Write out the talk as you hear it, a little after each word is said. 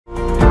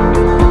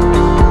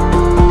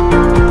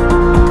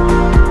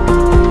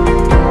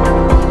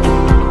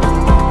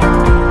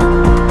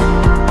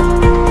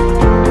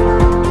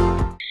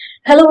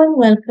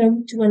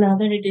welcome to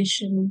another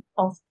edition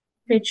of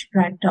Pitch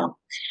BrandTalk.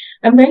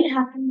 I'm very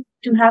happy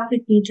to have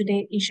with me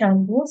today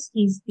Ishan Bose.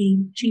 He's the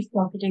Chief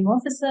Marketing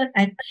Officer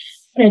at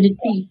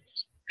KreditBee.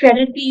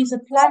 KreditBee is a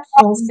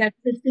platform that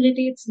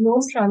facilitates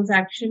loan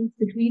transactions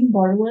between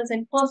borrowers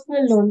and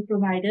personal loan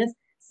providers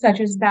such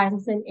as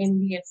banks and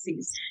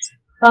NBFCs.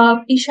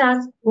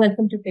 Ishan,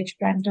 welcome to Pitch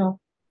BrandTalk.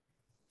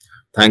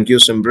 Thank you,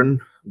 Simran.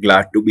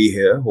 Glad to be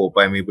here. Hope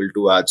I'm able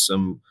to add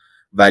some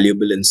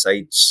valuable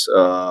insights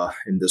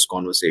in this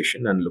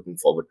conversation and looking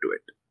forward to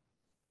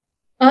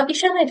it.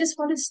 Ishan, I just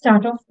want to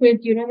start off with,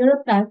 you're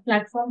a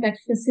platform that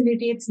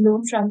facilitates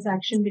loan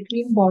transaction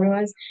between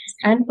borrowers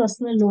and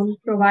personal loan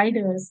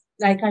providers,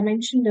 like I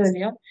mentioned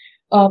earlier,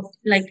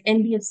 like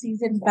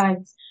NBFCs and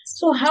banks.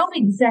 So how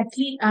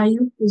exactly are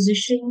you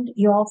positioned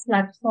your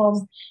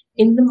platform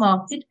in the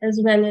market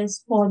as well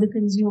as for the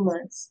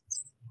consumers?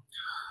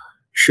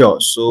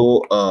 Sure.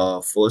 So,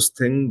 first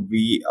thing,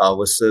 we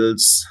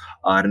ourselves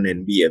are an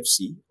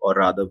NBFC, or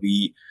rather,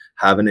 we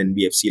have an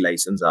NBFC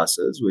license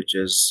ourselves, which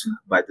is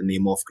by the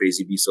name of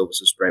KreditBee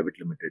Services Private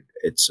Limited.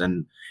 It's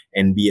an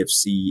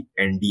NBFC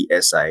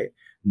NDSI,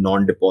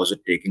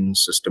 non-deposit taking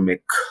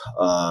systemic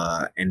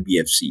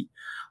NBFC.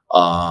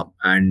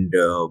 And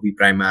we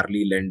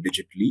primarily lend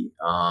digitally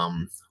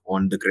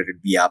on the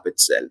KreditBee app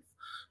itself.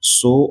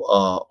 So,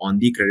 on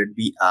the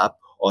KreditBee app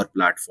or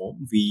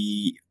platform,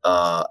 we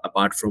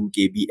apart from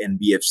KB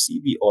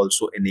NBFC, we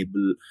also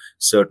enable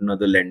certain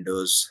other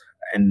lenders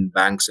and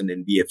banks and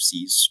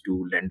NBFCs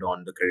to lend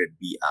on the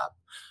KreditBee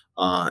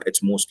app.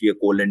 It's mostly a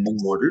co-lending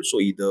model, so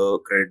either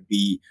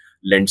KreditBee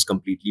lends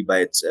completely by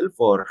itself,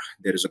 or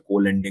there is a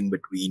co-lending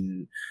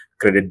between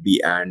KreditBee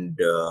and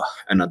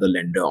another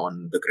lender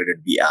on the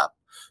KreditBee app.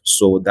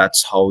 So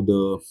that's how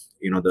the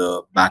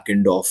back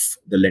end of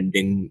the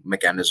lending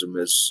mechanism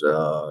is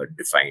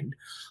defined.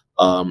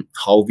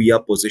 How we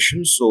are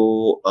positioned.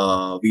 So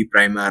we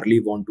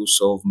primarily want to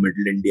serve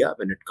Middle India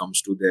when it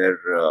comes to their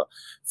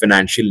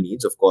financial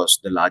needs. Of course,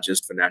 the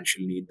largest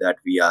financial need that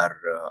we are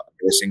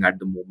addressing at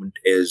the moment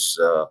is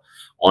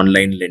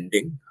online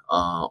lending.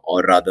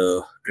 Or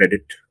rather,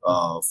 credit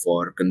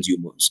for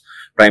consumers,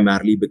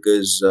 primarily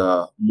because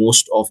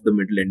most of the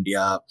Middle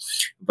India,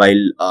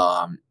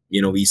 while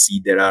we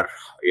see there are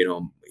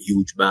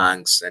huge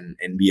banks and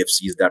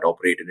NBFCs that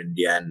operate in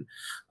India, and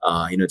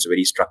it's a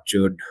very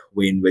structured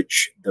way in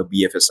which the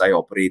BFSI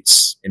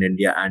operates in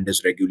India and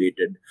is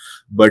regulated.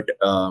 But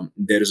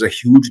there is a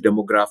huge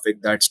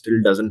demographic that still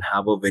doesn't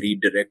have a very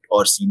direct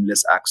or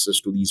seamless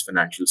access to these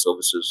financial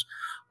services.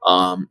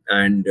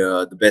 And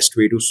the best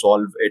way to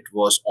solve it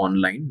was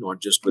online, not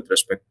just with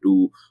respect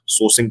to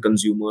sourcing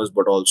consumers,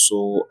 but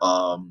also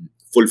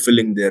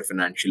fulfilling their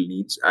financial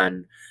needs.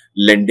 And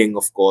lending,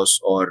 of course,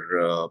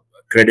 or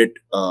credit,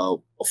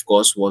 of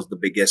course, was the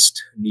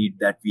biggest need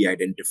that we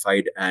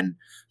identified and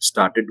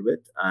started with.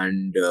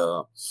 And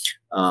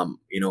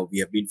we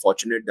have been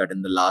fortunate that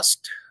in the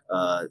last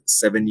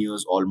 7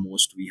 years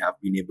almost, we have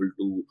been able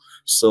to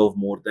serve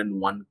more than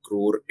 1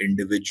 crore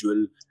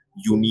individual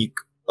unique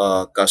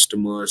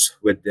customers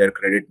with their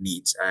credit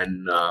needs.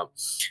 And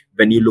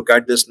when you look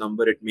at this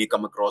number, it may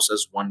come across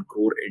as 1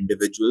 crore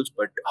individuals,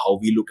 but how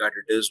we look at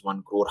it is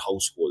 1 crore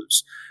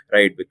households,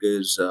 right?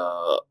 Because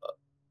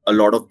a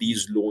lot of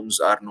these loans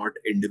are not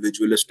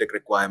individualistic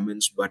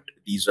requirements, but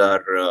these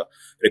are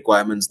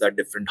requirements that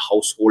different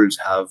households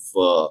have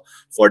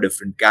for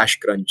different cash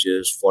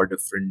crunches, for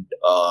different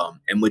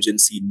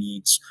emergency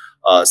needs,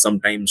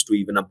 sometimes to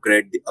even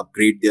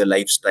upgrade their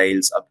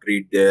lifestyles,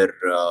 upgrade their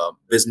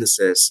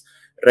businesses,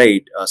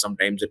 right?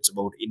 Sometimes it's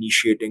about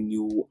initiating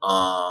new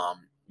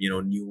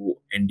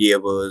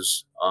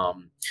endeavors,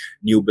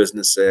 new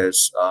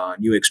businesses,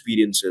 new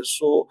experiences.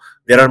 So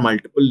there are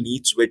multiple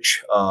needs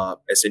which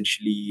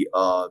essentially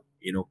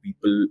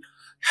people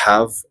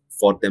have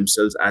for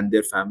themselves and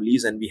their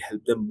families, and we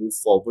help them move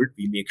forward.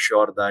 We make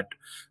sure that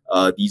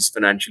these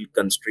financial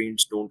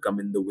constraints don't come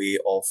in the way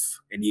of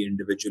any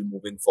individual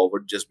moving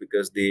forward just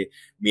because they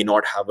may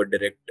not have a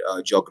direct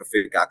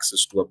geographic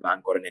access to a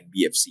bank or an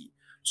NBFC.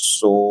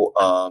 So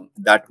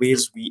that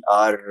ways we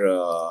are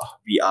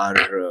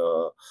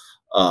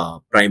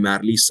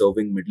primarily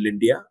serving Middle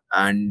India,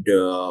 and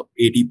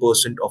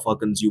 80% of our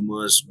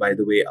consumers, by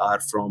the way, are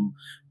from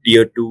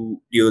tier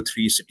 2, tier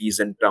 3 cities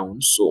and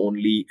towns. So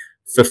only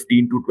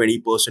 15 to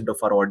 20%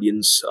 of our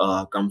audience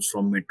comes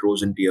from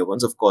metros and tier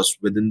 1s. Of course,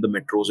 within the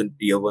metros and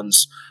tier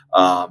 1s,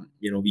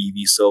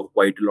 we serve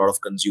quite a lot of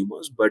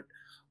consumers, but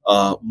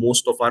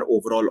most of our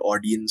overall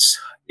audience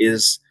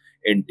is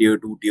in tier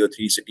 2, tier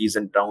 3 cities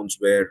and towns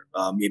where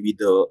maybe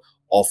the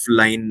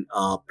offline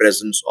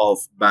presence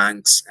of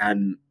banks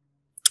and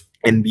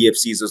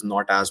NBFCs is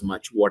not as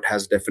much. What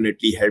has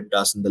definitely helped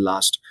us in the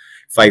last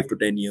 5 to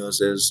 10 years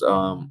is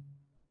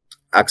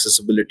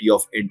accessibility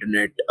of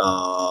internet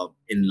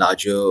in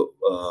larger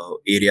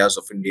areas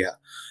of India,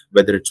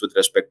 whether it's with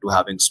respect to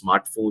having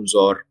smartphones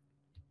or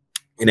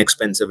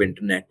inexpensive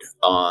internet.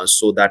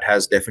 So that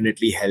has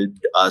definitely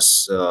helped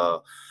us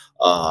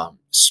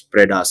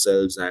spread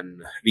ourselves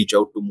and reach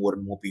out to more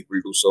and more people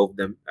to serve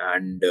them.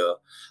 And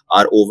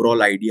our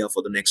overall idea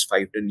for the next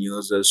 5-10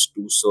 years is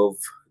to serve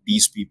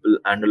these people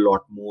and a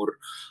lot more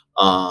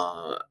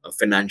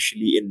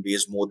financially in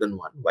ways more than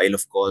one. While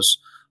of course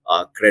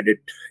credit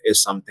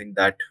is something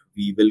that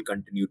we will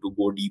continue to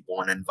go deep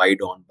on and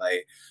wide on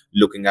by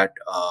looking at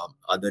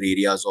other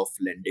areas of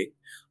lending.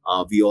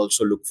 We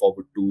also look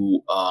forward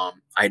to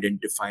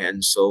identify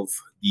and serve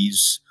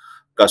these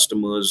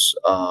customers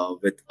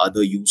with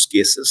other use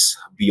cases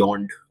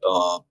beyond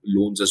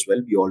loans as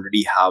well. We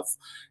already have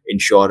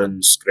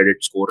insurance,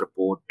 credit score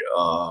report.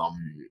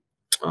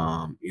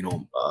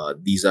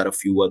 These are a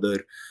few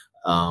other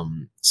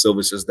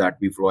services that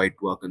we provide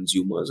to our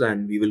consumers,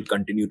 and we will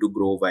continue to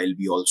grow while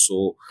we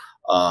also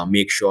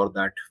make sure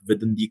that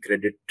within the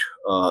credit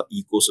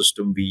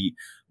ecosystem we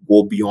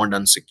go beyond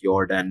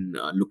unsecured and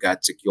look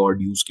at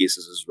secured use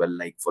cases as well.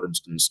 Like for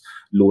instance,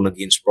 loan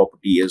against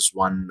property is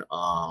one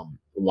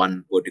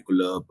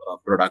particular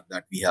product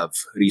that we have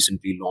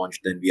recently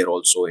launched. Then we are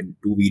also in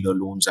two-wheeler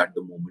loans at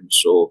the moment.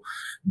 So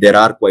there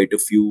are quite a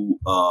few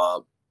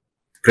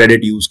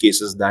credit use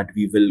cases that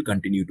we will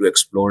continue to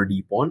explore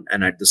deep on,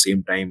 and at the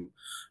same time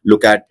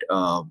look at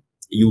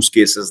use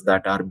cases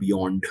that are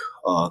beyond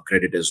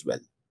credit as well.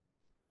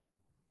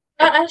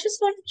 I just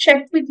want to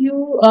check with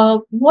you.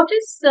 What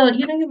is,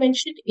 you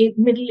mentioned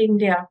Middle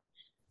India.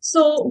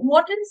 So,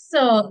 what is,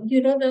 can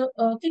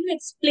you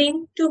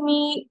explain to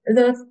me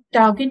the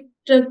target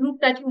group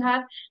that you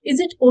have? Is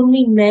it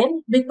only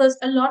men? Because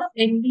a lot of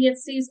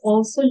NBFCs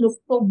also look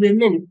for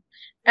women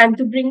and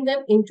to bring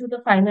them into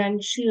the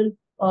financial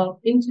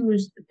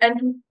inclusion.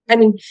 And I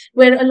mean,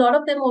 where a lot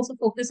of them also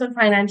focus on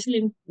financial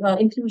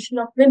inclusion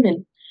of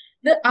women.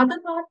 The other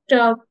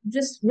part,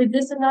 just with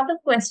this, another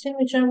question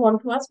which I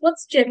want to ask: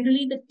 what's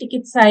generally the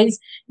ticket size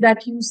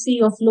that you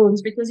see of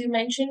loans? Because you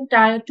mentioned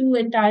tier two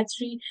and tier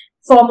three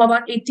form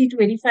about 80 to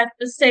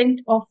 85%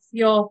 of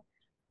your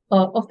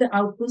of the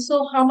output.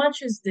 So how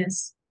much is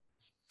this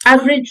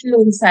average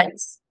loan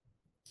size?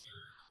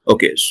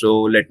 Okay,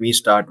 so let me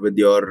start with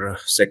your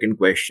second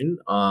question.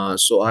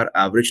 So our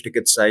average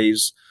ticket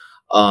size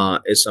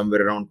is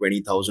somewhere around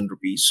 20,000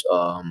 rupees.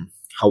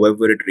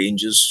 However, it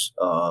ranges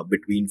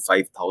between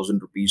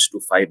 5,000 rupees to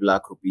 5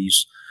 lakh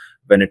rupees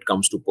when it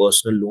comes to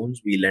personal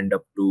loans. We lend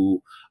up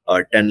to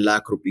 10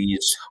 lakh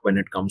rupees when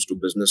it comes to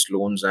business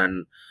loans,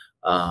 and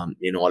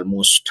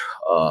almost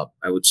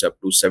I would say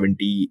up to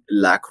 70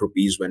 lakh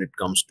rupees when it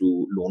comes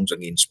to loans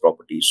against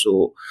property.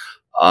 So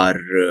our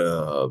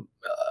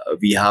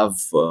we have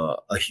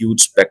a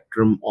huge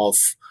spectrum of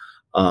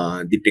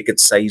the ticket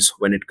size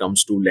when it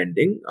comes to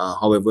lending.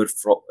 However,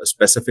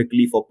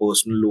 specifically for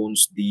personal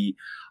loans, the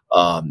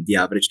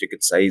average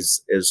ticket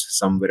size is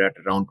somewhere at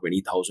around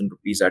 20,000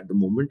 rupees at the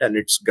moment, and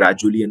it's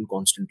gradually and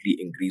constantly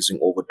increasing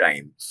over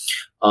time.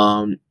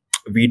 Um,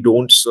 we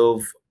don't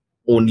serve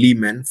only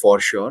men for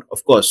sure,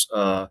 of course.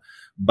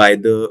 By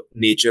the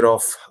nature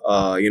of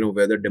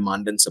where the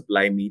demand and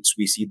supply meets,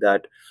 we see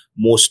that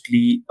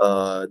mostly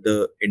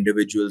the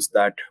individuals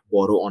that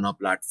borrow on our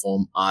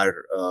platform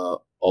are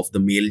of the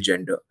male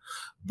gender,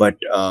 but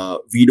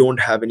we don't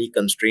have any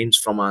constraints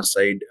from our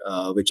side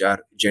which are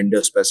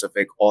gender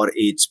specific or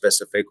age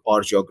specific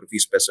or geography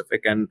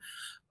specific. And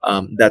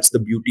that's the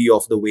beauty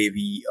of the way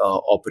we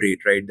operate,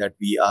 right? That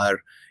we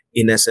are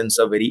in essence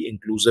a very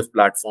inclusive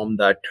platform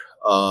that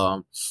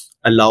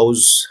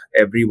allows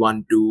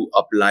everyone to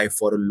apply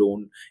for a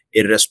loan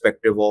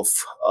irrespective of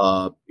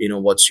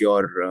what's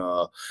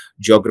your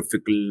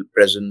geographical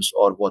presence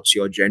or what's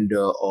your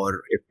gender,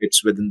 or if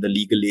it's within the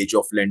legal age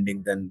of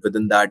lending, then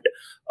within that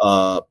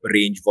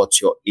range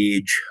what's your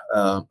age.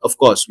 Of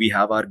course, we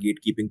have our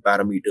gatekeeping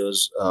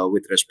parameters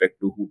with respect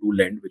to who to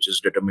lend, which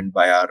is determined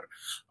by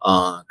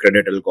our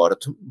credit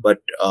algorithm,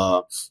 but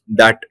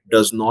that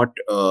does not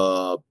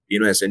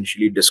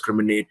essentially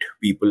discriminate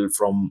people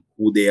from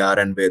who they are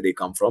and where they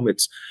come from.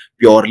 It's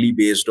purely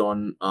based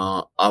on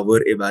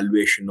our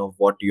evaluation of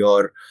what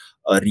your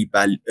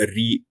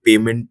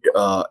repayment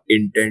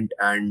intent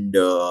and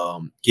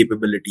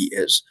capability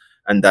is,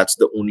 and that's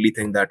the only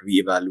thing that we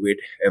evaluate.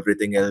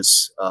 Everything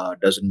else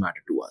doesn't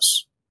matter to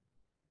us.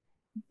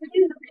 How do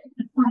you look at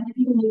the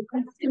quality of your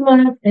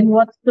customers and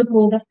what's the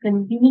mode of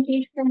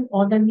communication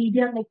or the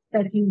media mix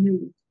that you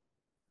use?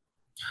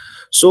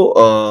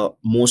 So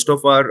most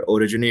of our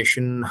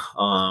origination,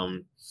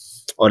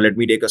 or let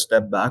me take a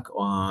step back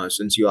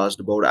since you asked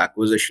about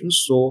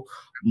acquisitions. So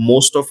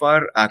most of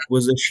our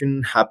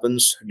acquisition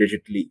happens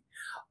digitally.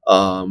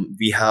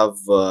 We have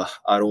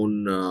our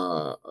own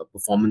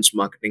performance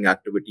marketing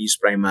activities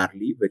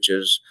primarily, which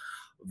is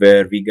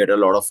where we get a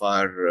lot of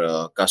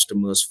our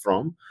customers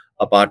from.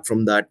 Apart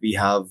from that, we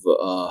have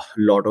a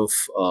lot of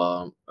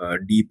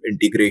deep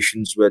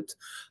integrations with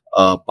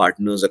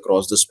partners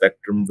across the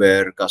spectrum,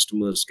 where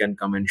customers can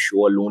come and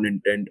show a loan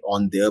intent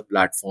on their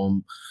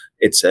platform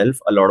itself.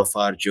 A lot of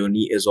our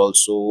journey is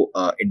also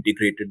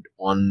integrated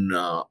on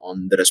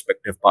the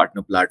respective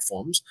partner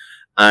platforms,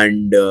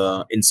 and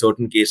in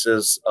certain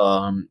cases,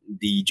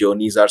 the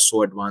journeys are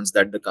so advanced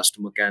that the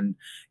customer can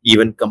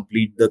even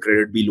complete the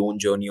KreditBee loan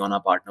journey on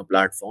our partner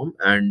platform,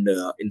 and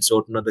in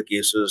certain other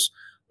cases,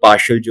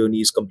 partial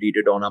journey is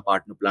completed on our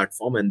partner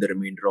platform, and the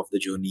remainder of the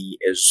journey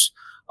is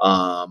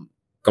um,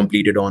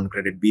 completed on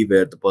KreditBee,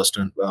 where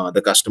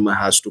the customer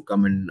has to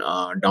come and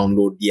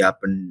download the app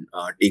and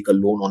take a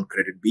loan on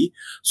KreditBee.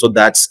 So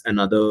that's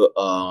another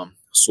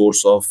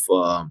source of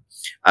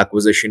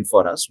acquisition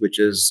for us, which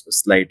is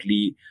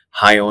slightly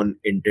high on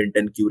intent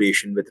and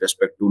curation with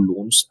respect to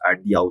loans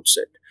at the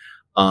outset.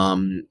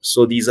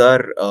 So these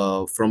are,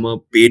 from a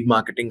paid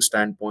marketing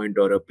standpoint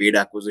or a paid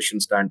acquisition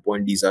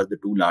standpoint, these are the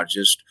two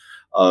largest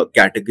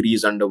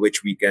categories under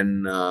which we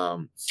can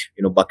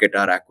bucket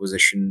our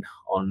acquisition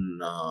on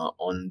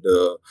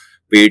the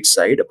paid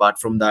side. Apart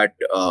from that,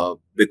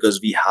 because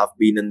we have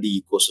been in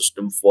the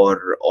ecosystem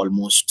for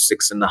almost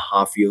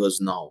 6.5 years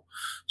now,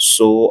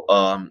 so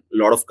a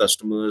lot of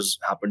customers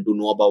happen to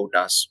know about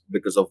us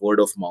because of word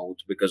of mouth,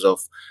 because of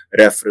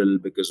referral,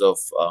 because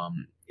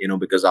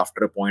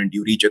after a point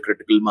you reach a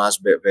critical mass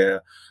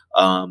where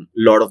a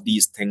lot of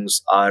these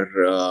things are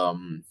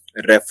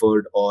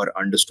referred or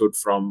understood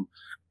from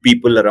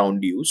people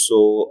around you.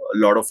 So a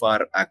lot of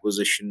our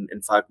acquisition,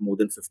 in fact more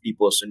than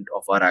 50%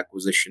 of our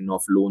acquisition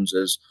of loans,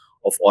 is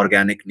of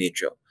organic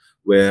nature,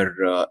 where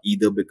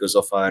either because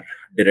of our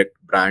direct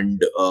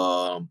brand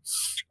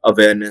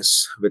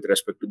awareness with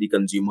respect to the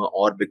consumer,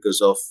 or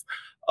because of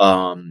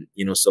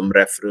some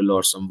referral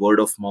or some word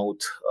of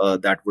mouth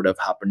that would have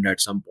happened at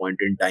some point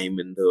in time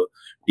in the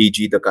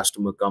DG, the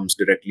customer comes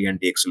directly and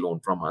takes a loan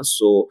from us.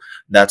 So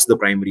that's the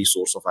primary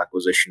source of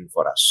acquisition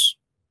for us.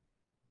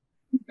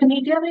 The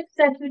media mix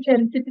that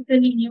you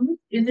typically use,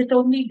 is it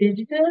only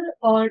digital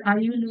or are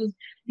you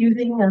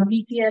using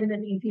BTL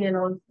and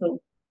ATL also?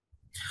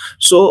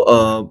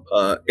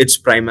 So it's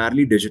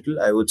primarily digital,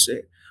 I would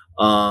say.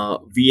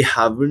 We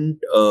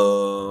haven't,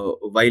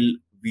 while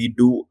we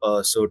do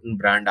certain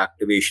brand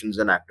activations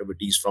and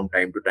activities from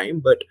time to time,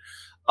 but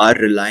our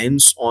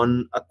reliance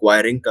on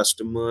acquiring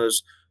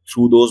customers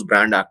through those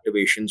brand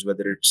activations,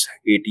 whether it's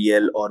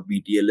ATL or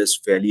BTL, is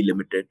fairly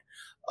limited.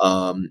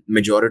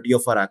 Majority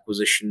of our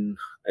acquisition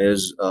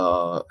is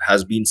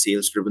has been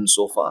sales driven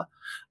so far.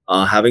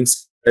 Having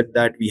said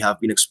that, we have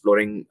been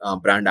exploring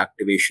brand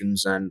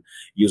activations and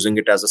using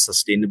it as a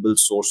sustainable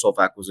source of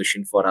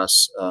acquisition for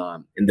us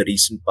in the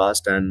recent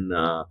past, and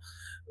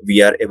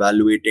we are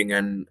evaluating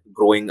and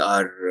growing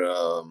our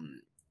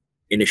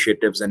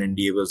initiatives and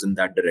endeavors in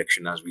that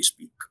direction as we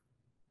speak.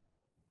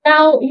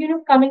 Now,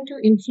 coming to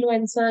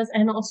influencers,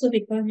 and also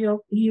because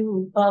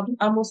you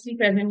are mostly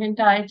present in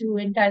Tier 2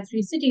 and Tier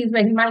 3 cities,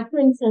 where the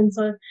micro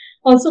influencers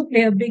also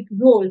play a big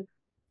role.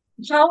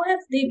 How have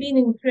they been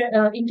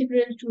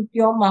integral to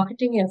your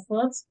marketing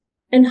efforts,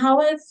 and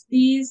how have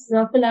these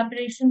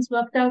collaborations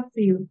worked out for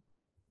you?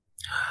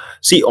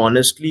 See,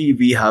 honestly,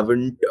 we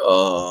haven't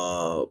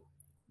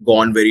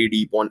gone very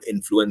deep on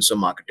influencer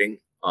marketing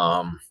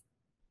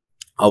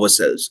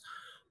ourselves,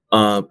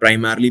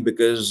 primarily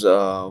because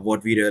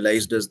what we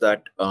realized is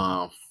that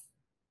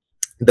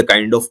the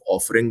kind of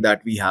offering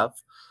that we have,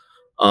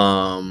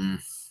 um,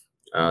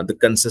 the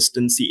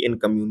consistency in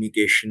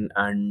communication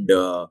and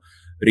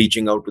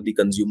reaching out to the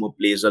consumer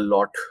plays a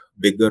lot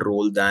bigger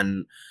role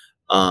than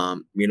a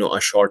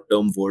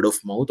short-term word of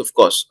mouth. Of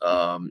course,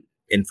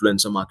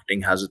 influencer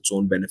marketing has its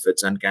own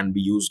benefits and can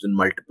be used in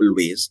multiple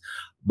ways,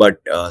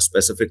 but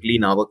specifically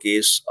in our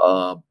case,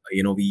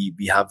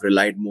 we have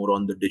relied more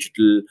on the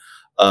digital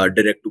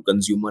direct to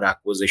consumer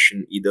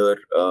acquisition, either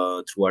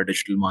through our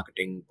digital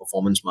marketing,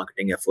 performance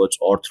marketing efforts,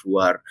 or through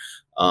our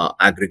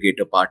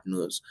aggregator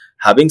partners.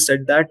 Having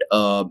said that,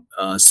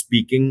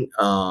 speaking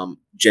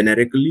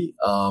generically,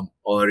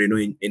 or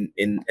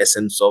in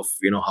essence of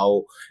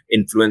how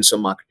influencer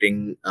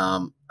marketing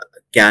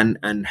can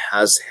and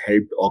has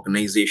helped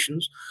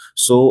organizations.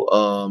 So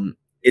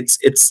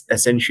it's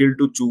essential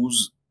to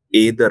choose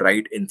the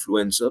right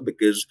influencer,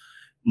 because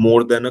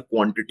more than a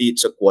quantity,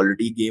 it's a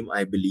quality game,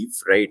 I believe,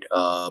 right?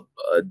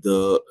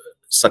 The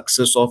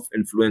success of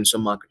influencer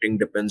marketing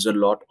depends a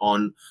lot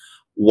on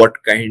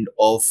what kind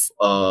of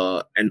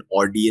an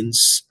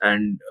audience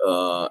and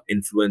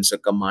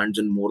influencer commands,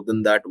 and more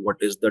than that, what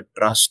is the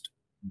trust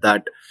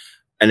that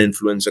an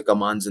influencer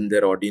commands in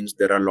their audience.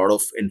 There are a lot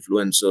of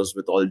influencers,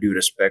 with all due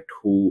respect,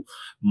 who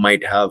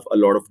might have a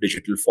lot of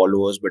digital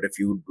followers, but if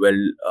you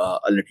dwell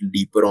a little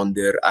deeper on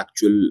their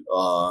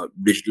actual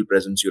digital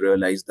presence, you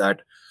realize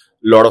that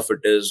a lot of it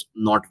is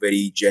not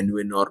very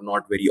genuine or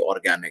not very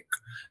organic,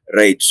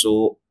 right?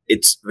 So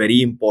it's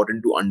very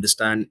important to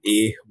understand,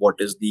 a, what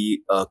is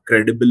the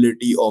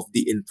credibility of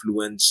the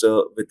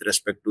influencer with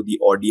respect to the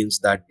audience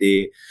that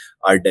they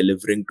are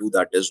delivering to.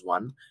 That is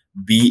one.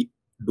 B,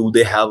 do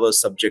they have a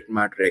subject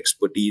matter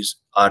expertise?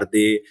 Are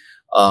they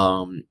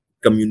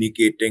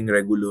communicating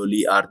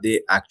regularly? Are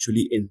they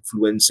actually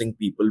influencing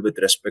people with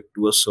respect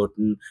to a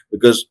certain,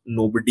 because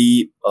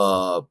nobody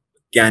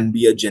can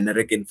be a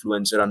generic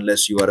influencer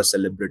unless you are a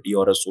celebrity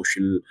or a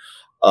social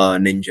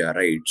ninja,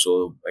 right?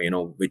 So,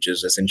 which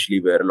is essentially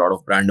where a lot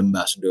of brand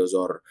ambassadors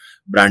or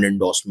brand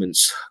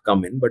endorsements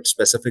come in. But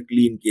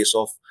specifically in case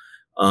of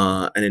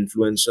an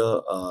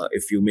influencer,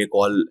 if you may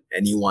call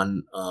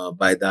anyone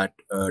by that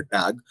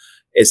tag,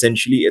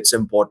 essentially it's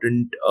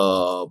important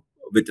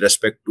with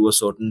respect to a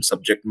certain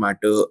subject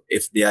matter.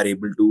 If they are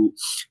able to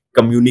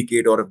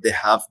communicate, or if they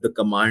have the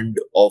command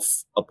of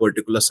a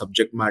particular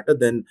subject matter,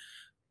 then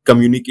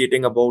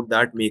communicating about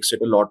that makes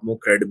it a lot more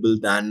credible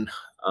than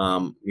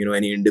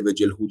any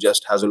individual who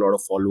just has a lot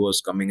of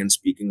followers coming and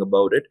speaking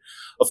about it.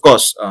 Of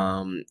course,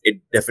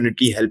 it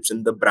definitely helps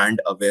in the brand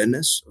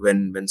awareness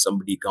when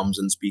somebody comes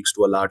and speaks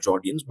to a large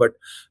audience, but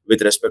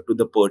with respect to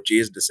the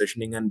purchase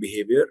decisioning and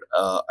behavior,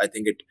 I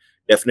think it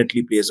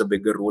definitely plays a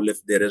bigger role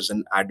if there is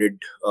an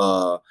added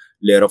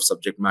layer of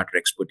subject matter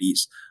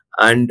expertise.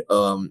 And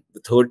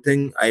the third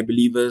thing I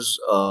believe is,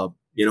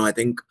 I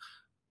think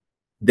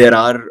there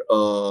are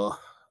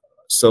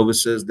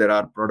services, there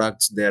are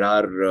products, there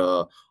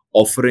are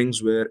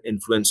offerings where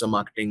influencer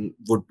marketing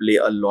would play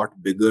a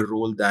lot bigger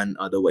role than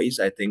otherwise.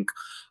 I think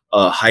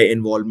high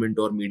involvement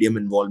or medium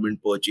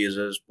involvement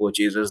purchases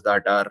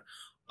that are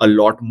a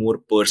lot more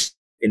personal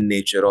in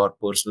nature or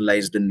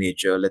personalized in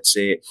nature, let's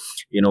say,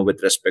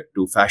 with respect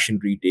to fashion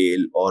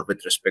retail, or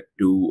with respect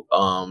to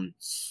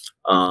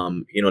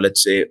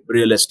let's say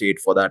real estate.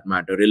 For that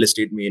matter, real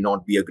estate may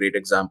not be a great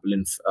example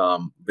in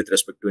with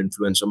respect to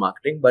influencer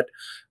marketing, but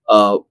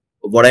uh,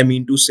 what I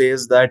mean to say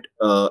is that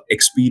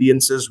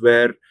experiences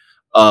where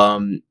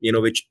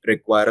which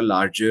require a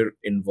larger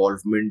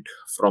involvement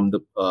from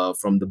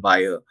the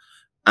buyer,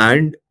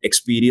 and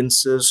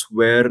experiences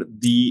where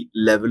the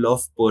level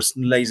of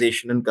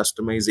personalization and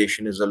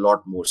customization is a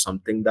lot more,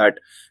 something that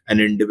an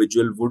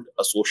individual would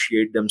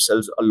associate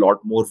themselves a lot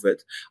more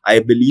with, I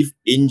believe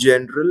in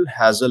general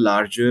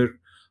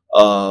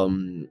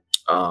um,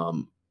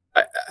 um,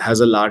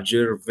 has a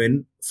larger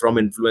win from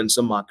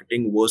influencer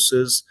marketing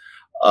versus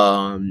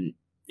um,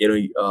 you know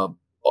uh,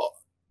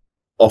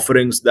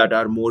 offerings that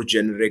are more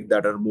generic,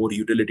 that are more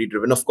utility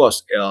driven. Of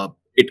course,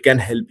 it can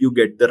help you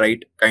get the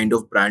right kind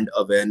of brand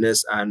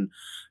awareness and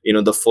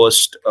the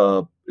first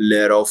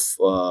layer of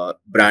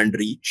brand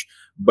reach.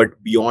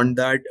 But beyond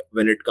that,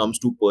 when it comes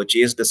to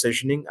purchase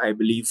decisioning, I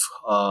believe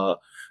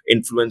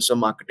influencer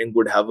marketing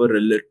would have a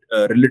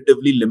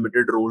relatively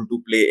limited role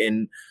to play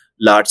in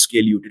large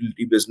scale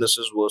utility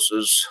businesses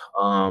versus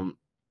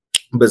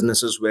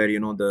businesses where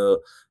the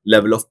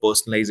level of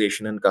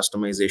personalization and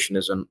customization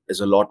is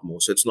a lot more.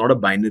 So it's not a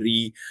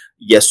binary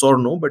yes or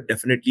no, but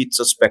definitely it's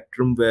a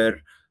spectrum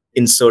where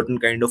in certain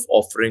kind of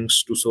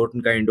offerings to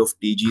certain kind of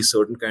TG,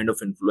 certain kind of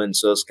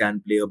influencers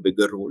can play a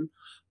bigger role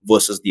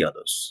versus the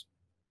others.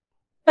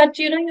 But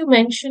you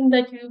mentioned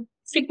that you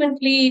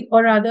frequently,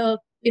 or rather,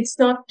 it's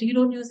not, you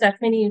don't use that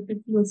many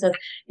influencers.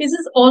 Is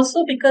this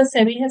also because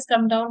SEBI has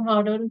come down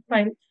hard on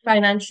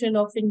financial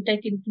or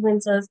fintech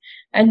influencers,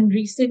 and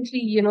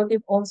recently, they've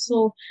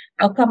also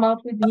come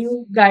out with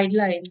new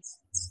guidelines?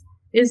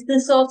 Is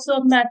this also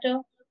a matter?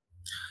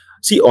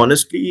 See,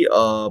 honestly,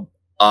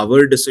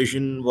 our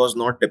decision was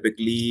not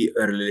typically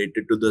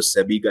related to the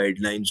SEBI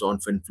guidelines on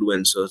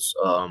influencers.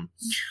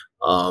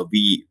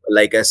 We,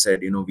 like I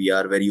said, we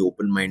are very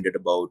open minded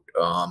about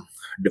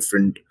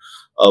different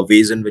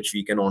ways in which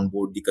we can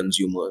onboard the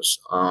consumers.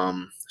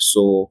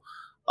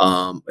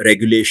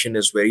 Regulation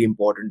is very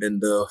important in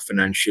the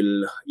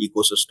financial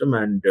ecosystem,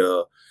 and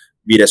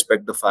we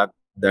respect the fact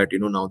that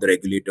now the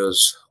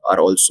regulators are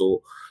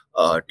also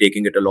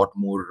taking it a lot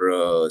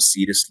more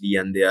seriously,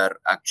 and they are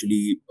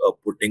actually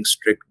putting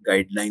strict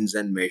guidelines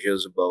and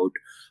measures about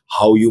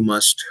how you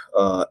must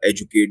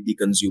educate the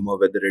consumer,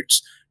 whether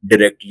it's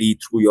directly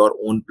through your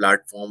own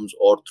platforms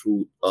or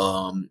through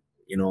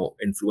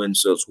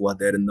influencers who are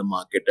there in the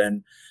market.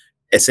 And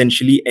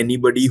essentially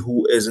anybody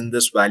who is in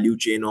this value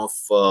chain of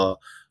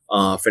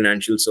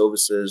financial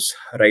services,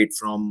 right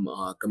from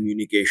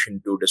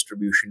communication to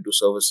distribution to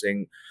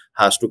servicing,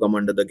 has to come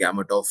under the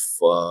gamut of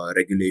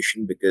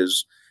regulation,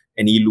 because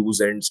any loose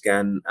ends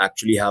can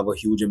actually have a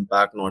huge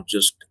impact, not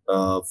just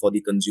for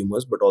the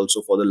consumers but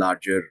also for the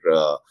larger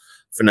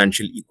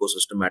financial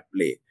ecosystem at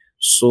play.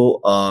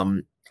 So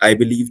I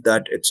believe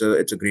that it's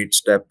a great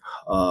step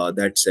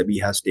that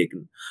SEBI has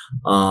taken,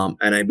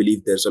 and I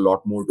believe there's a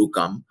lot more to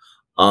come.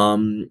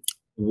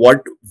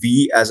 What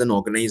we as an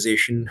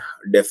organization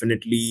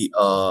definitely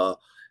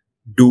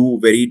do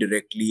very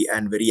directly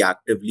and very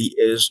actively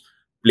is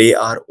play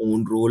our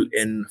own role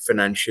in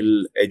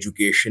financial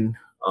education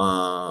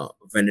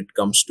when it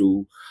comes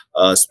to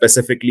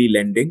specifically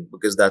lending,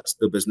 because that's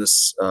the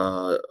business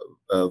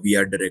we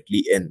are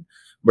directly in.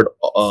 But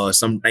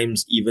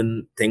sometimes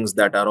even things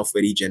that are of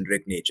very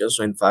generic nature.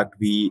 So in fact,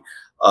 we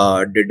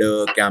did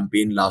a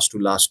campaign last to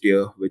last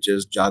year, which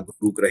is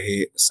Jagruk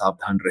Rahe,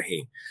 Savdhan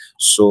Rahe.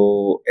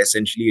 So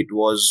essentially, it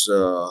was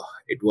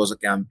a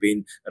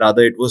campaign.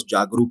 Rather, it was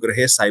Jagruk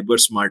Rahe, Cyber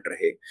Smart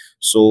Rahe.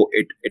 So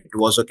it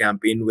was a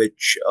campaign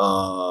which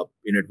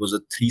it was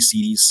a three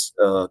series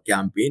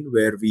campaign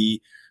where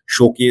we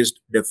showcased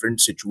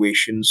different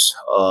situations,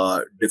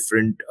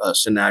 different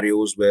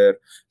scenarios where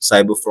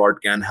cyber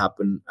fraud can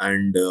happen,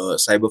 and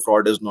cyber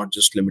fraud is not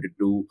just limited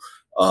to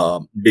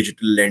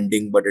digital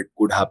lending, but it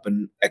could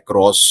happen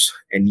across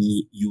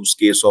any use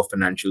case of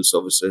financial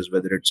services,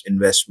 whether it's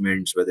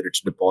investments, whether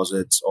it's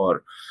deposits,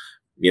 or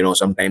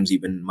sometimes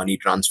even money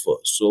transfer.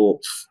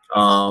 So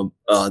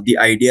the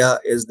idea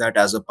is that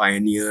as a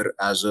pioneer,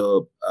 as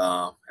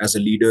a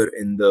leader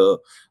in the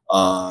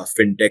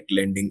fintech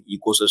lending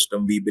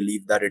ecosystem, we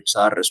believe that it's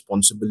our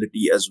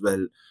responsibility as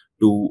well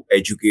to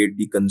educate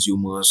the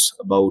consumers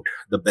about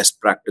the best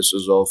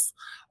practices of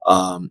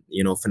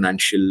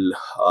financial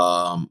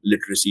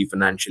literacy,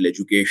 financial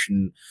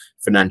education,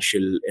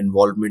 financial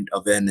involvement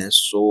awareness.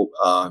 So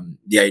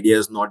the idea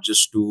is not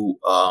just to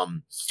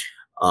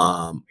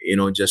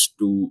just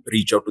to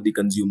reach out to the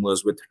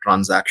consumers with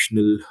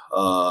transactional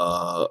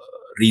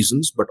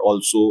reasons, but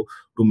also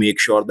to make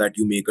sure that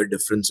you make a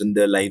difference in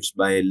their lives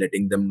by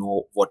letting them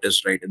know what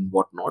is right and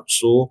what not.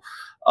 So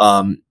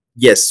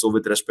yes, so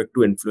with respect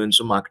to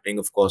influencer marketing,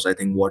 of course, I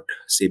think what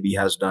SEBI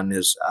has done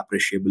is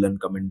appreciable and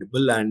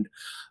commendable, and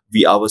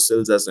we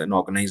ourselves as an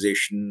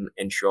organization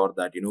ensure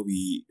that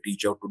we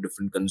reach out to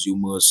different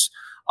consumers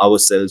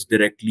ourselves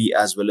directly,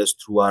 as well as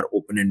through our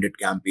open-ended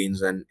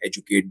campaigns, and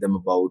educate them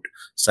about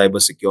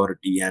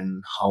cybersecurity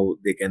and how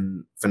they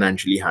can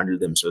financially handle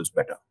themselves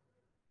better.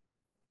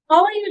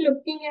 How are you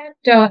looking at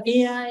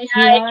AI,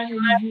 AR, and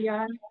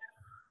VR?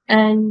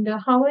 And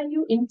how are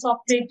you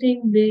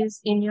incorporating this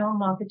in your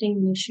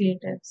marketing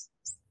initiatives?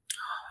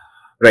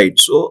 Right.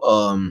 So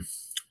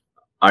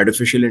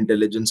artificial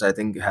intelligence, I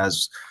think,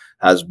 has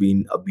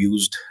been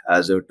abused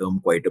as a term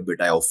quite a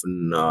bit. I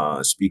often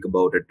speak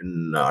about it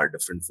in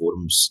different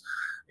forums.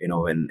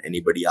 When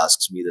anybody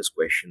asks me this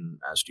question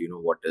as to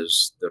what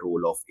is the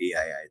role of AI,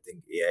 I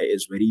think AI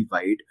is very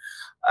wide,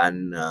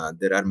 and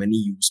there are many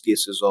use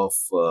cases of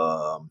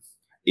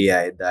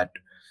AI that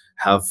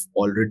have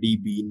already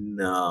been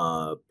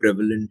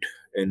prevalent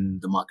in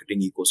the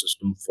marketing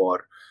ecosystem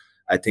for,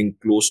 I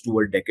think, close to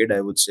a decade,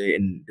 I would say,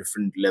 in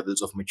different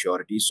levels of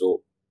maturity.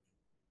 So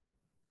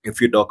if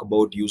you talk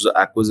about user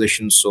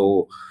acquisition,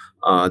 so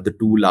the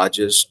two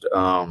largest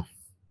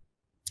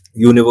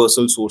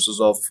universal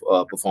sources of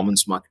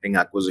performance marketing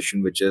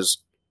acquisition, which is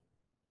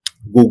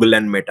Google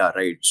and Meta,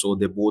 right? So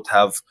they both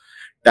have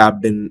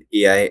tapped in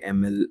AI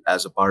ML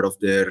as a part of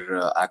their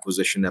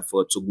acquisition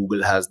effort. So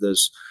Google has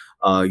this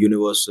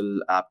universal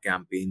app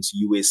campaigns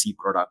UAC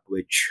product,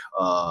 which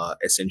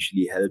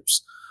essentially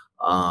helps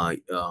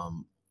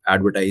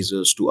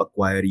advertisers to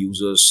acquire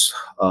users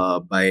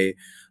by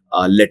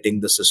letting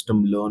the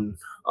system learn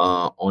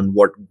on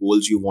what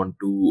goals you want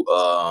to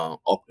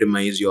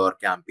optimize your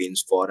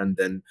campaigns for, and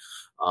then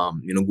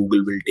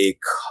Google will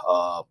take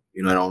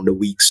around a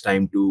week's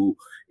time to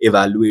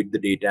evaluate the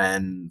data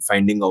and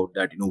finding out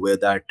that where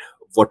that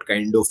what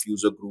kind of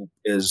user group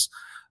is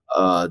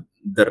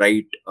the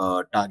right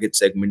target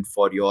segment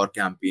for your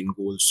campaign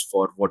goals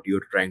for what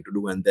you're trying to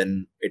do, and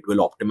then it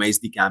will optimize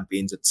the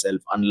campaigns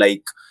itself,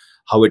 unlike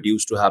how it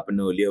used to happen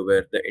earlier,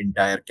 where the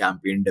entire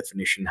campaign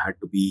definition had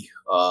to be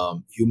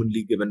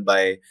humanly given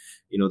by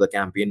the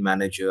campaign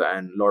manager,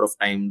 and a lot of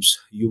times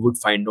you would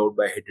find out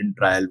by hit and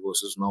trial,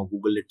 versus now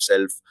Google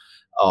itself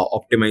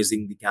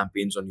optimizing the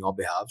campaigns on your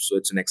behalf. So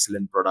it's an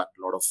excellent product.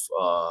 A lot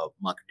of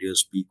marketers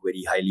speak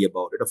very highly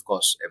about it. Of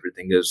course,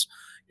 everything is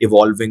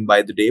evolving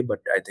by the day, but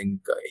I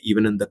think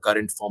even in the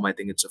current form, I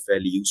think it's a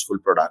fairly useful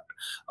product.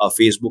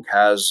 Facebook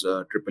has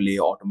AAA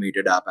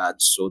automated app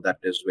ads, so that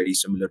is very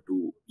similar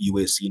to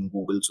UAC in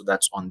Google. So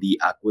that's on the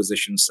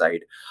acquisition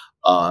side.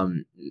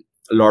 Um,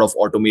 a lot of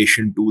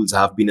automation tools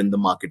have been in the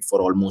market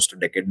for almost a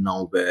decade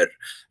now, where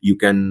you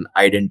can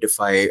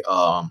identify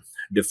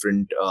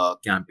different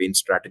campaign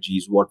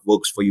strategies, what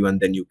works for you, and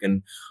then you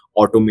can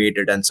automate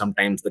it. And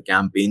sometimes the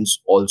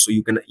campaigns also,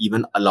 you can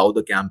even allow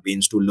the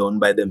campaigns to learn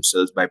by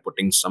themselves by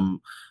putting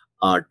some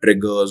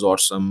triggers or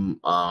some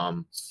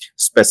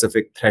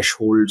specific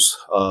thresholds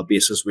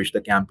basis which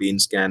the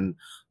campaigns can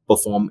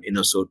perform in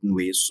a certain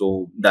way.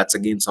 So that's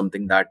again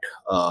something that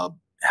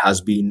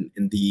has been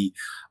in the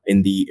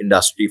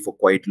industry for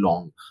quite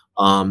long.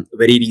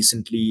 Very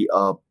recently,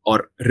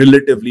 or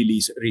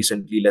relatively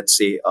recently, let's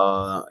say,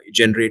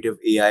 generative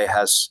AI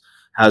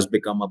has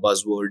become a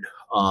buzzword.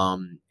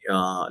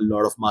 A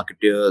lot of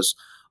marketers,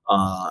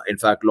 in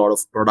fact, a lot of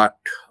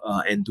product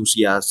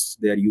enthusiasts,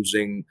 they are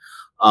using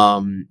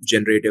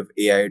generative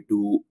AI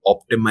to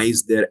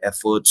optimize their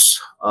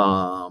efforts,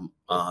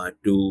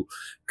 to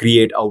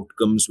create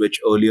outcomes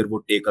which earlier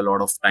would take a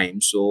lot of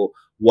time. So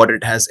what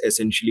it has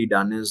essentially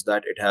done is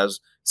that it has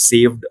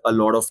saved a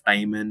lot of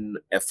time and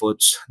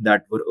efforts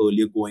that were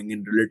earlier going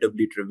in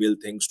relatively trivial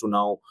things to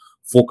now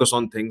focus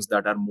on things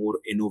that are more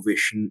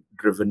innovation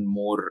driven,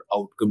 more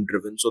outcome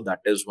driven. So that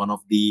is one of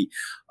the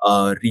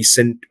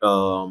recent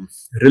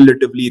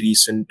relatively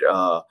recent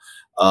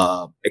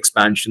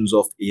expansions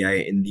of AI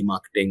in the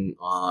marketing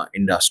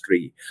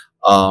industry.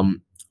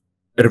 um,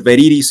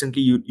 Very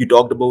recently you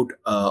talked about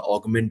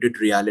augmented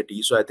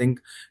reality. So I think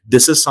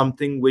this is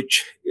something which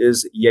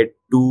is yet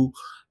to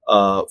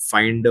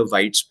find a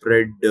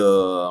widespread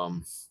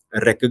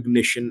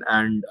recognition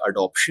and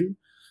adoption.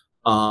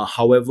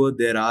 However,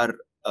 there are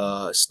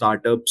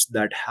startups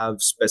that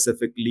have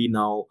specifically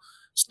now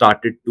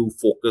started to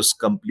focus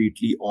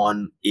completely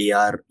on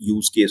AR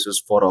use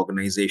cases for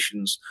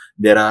organizations.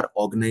 There are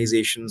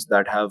organizations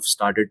that have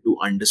started to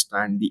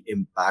understand the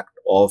impact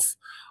of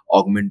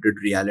augmented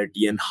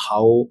reality and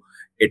how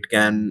it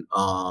can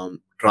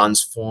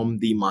transform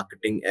the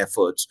marketing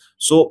efforts.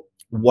 So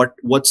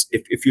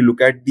if you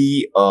look at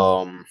the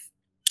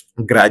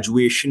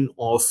graduation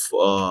of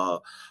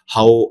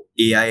how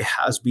AI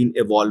has been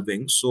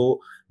evolving. So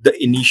the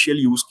initial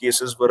use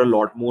cases were a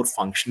lot more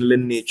functional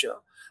in nature,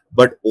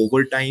 but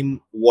over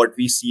time, what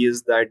we see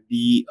is that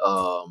the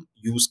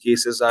use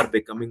cases are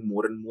becoming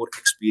more and more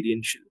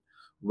experiential,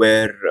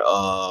 where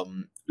a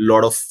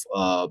lot of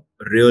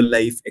real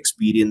life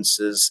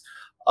experiences,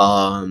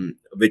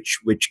 which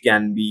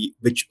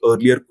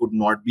earlier could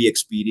not be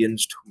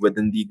experienced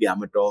within the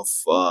gamut of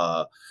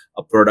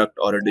a product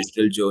or a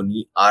digital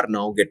journey, are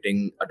now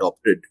getting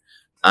adopted.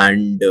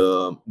 And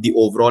the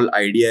overall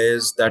idea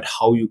is that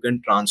how you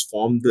can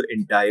transform the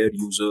entire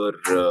user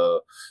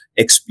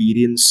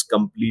experience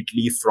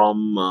completely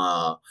from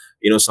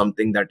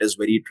something that is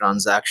very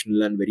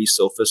transactional and very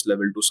surface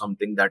level to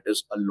something that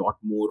is a lot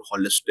more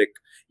holistic,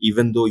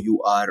 even though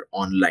you are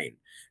online,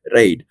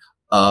 right?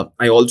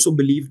 I also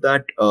believe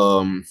that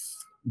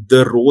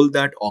the role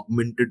that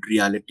augmented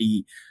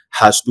reality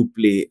has to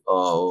play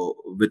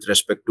with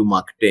respect to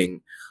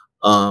marketing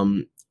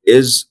um,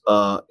 is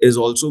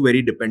also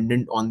very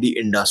dependent on the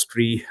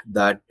industry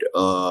that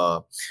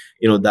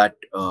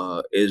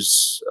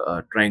is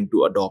trying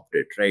to adopt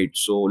it, right?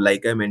 So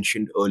like I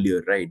mentioned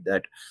earlier, right,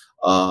 that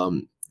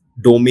um,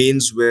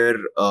 domains where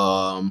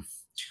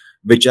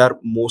which are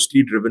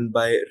mostly driven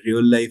by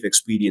real life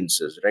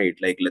experiences, right?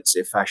 Like, let's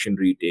say, fashion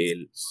retail,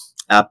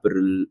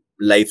 apparel,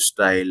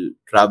 lifestyle,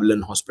 travel,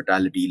 and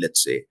hospitality,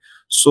 let's say.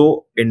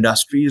 So,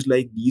 industries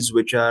like these,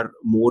 which are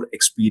more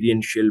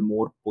experiential,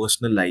 more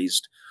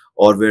personalized,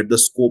 or where the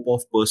scope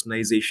of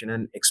personalization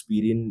and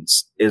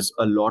experience is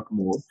a lot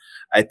more,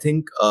 I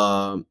think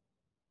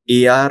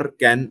AR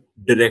can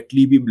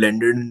directly be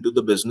blended into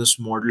the business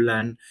model,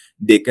 and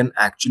they can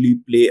actually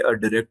play a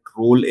direct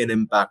role in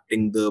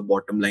impacting the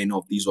bottom line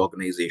of these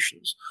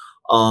organizations.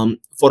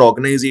 For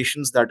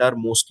organizations that are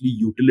mostly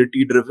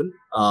utility driven,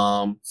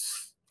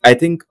 I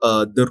think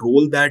the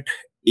role that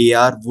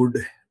AR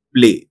would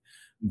play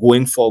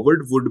going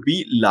forward would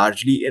be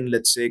largely in,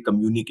 let's say,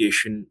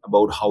 communication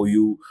about how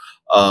you,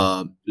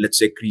 let's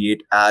say,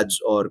 create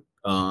ads, or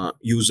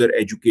user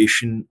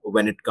education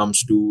when it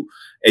comes to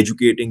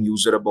educating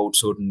user about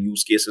certain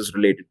use cases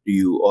related to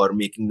you, or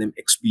making them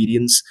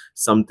experience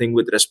something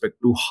with respect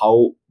to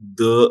how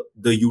the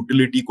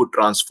utility could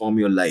transform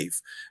your life,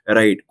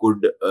 right?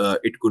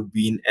 It could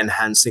be in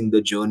enhancing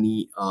the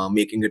journey,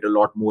 making it a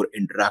lot more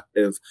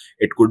interactive.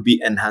 It could be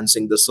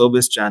enhancing the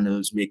service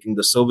channels, making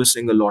the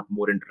servicing a lot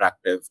more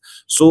interactive.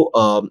 So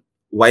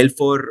while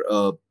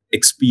for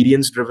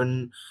experience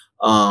driven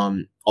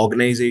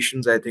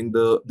organizations, I think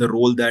the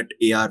role that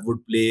AR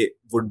would play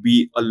would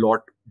be a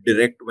lot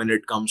direct when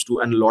it comes to,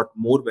 and a lot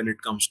more when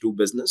it comes to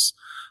business.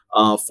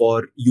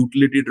 For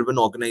utility driven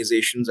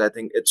organizations, I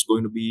think it's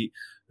going to be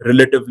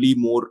relatively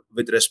more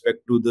with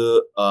respect to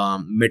the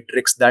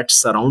metrics that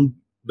surround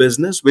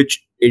business,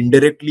 which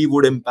indirectly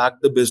would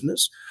impact the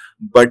business.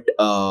 But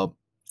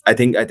I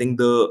think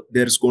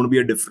there's going to be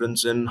a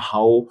difference in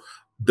how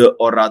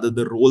or rather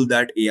the role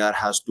that AR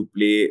has to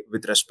play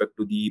with respect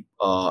to the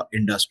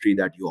industry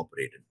that you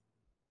operate in.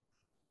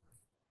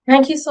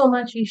 Thank you so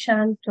much,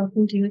 Ishan,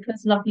 talking to you. It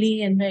was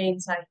lovely and very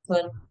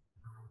insightful.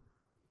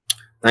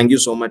 Thank you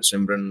so much,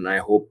 Simran. I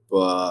hope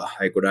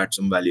I could add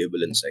some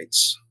valuable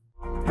insights.